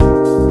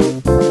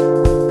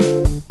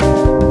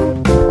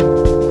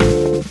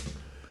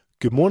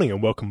Good morning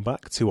and welcome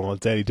back to our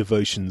daily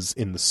devotions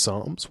in the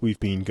Psalms.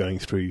 We've been going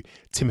through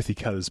Timothy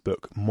Keller's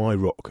book, My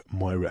Rock,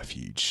 My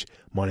Refuge.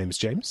 My name is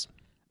James.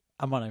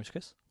 And my name's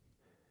Chris.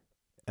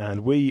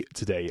 And we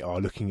today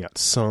are looking at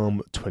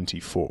Psalm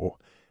 24.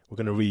 We're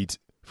going to read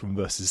from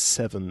verses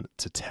 7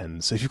 to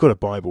 10. So if you've got a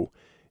Bible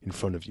in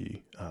front of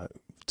you,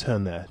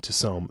 turn there to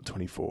Psalm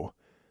 24.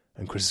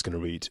 And Chris is going to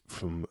read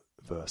from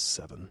verse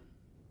 7.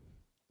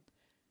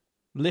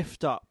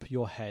 Lift up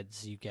your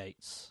heads, you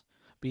gates.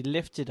 Be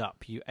lifted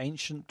up, you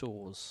ancient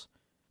doors,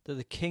 that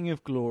the King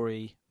of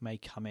glory may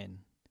come in.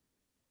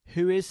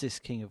 Who is this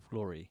King of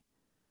glory?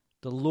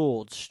 The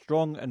Lord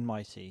strong and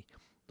mighty,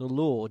 the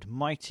Lord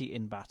mighty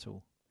in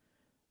battle.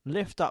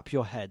 Lift up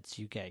your heads,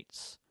 you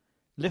gates.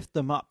 Lift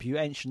them up, you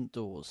ancient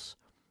doors,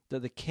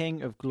 that the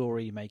King of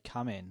glory may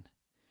come in.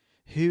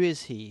 Who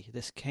is he,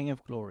 this King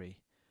of glory?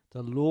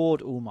 The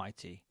Lord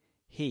Almighty.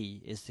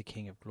 He is the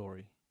King of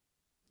glory.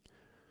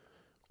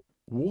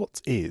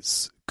 What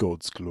is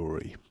God's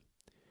glory?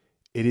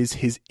 It is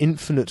his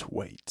infinite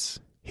weight,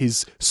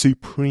 his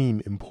supreme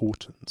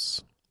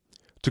importance.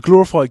 To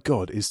glorify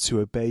God is to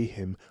obey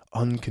him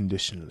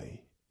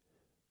unconditionally.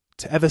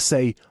 To ever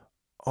say,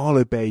 I'll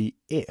obey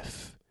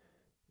if,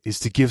 is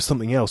to give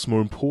something else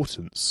more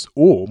importance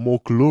or more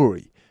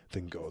glory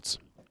than God.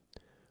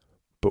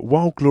 But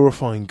while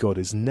glorifying God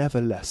is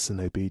never less than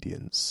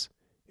obedience,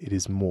 it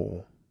is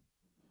more.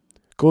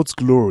 God's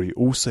glory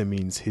also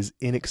means his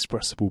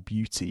inexpressible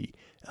beauty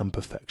and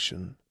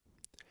perfection.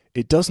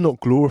 It does not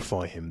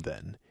glorify him,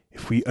 then,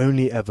 if we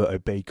only ever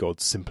obey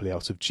God simply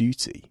out of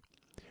duty.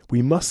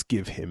 We must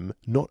give him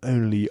not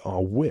only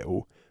our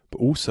will, but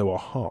also our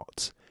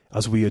heart,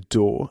 as we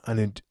adore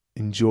and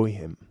enjoy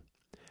him,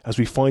 as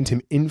we find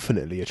him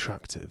infinitely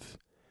attractive.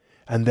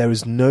 And there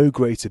is no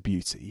greater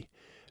beauty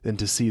than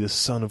to see the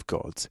Son of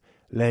God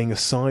laying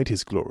aside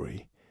his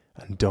glory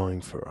and dying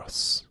for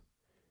us.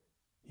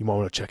 You might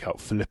want to check out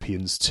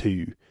Philippians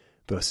 2,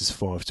 verses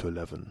 5 to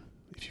 11,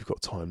 if you've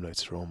got time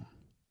later on.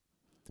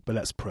 But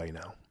let's pray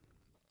now.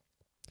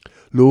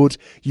 Lord,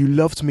 you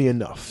loved me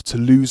enough to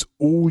lose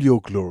all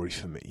your glory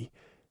for me,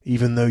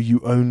 even though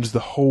you owned the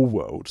whole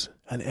world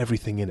and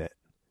everything in it.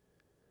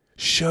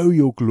 Show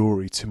your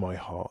glory to my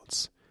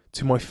heart,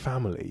 to my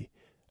family,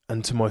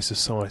 and to my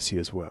society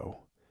as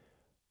well,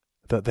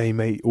 that they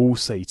may all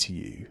say to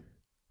you,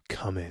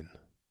 come in.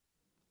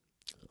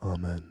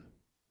 Amen.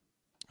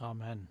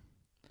 Amen.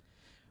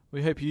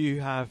 We hope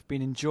you have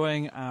been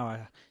enjoying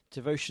our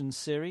devotion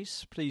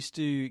series. Please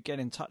do get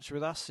in touch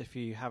with us if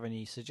you have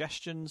any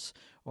suggestions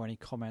or any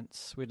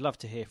comments. We'd love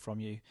to hear from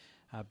you.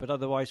 But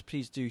otherwise,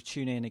 please do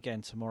tune in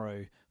again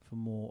tomorrow for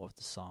more of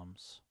the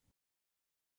Psalms.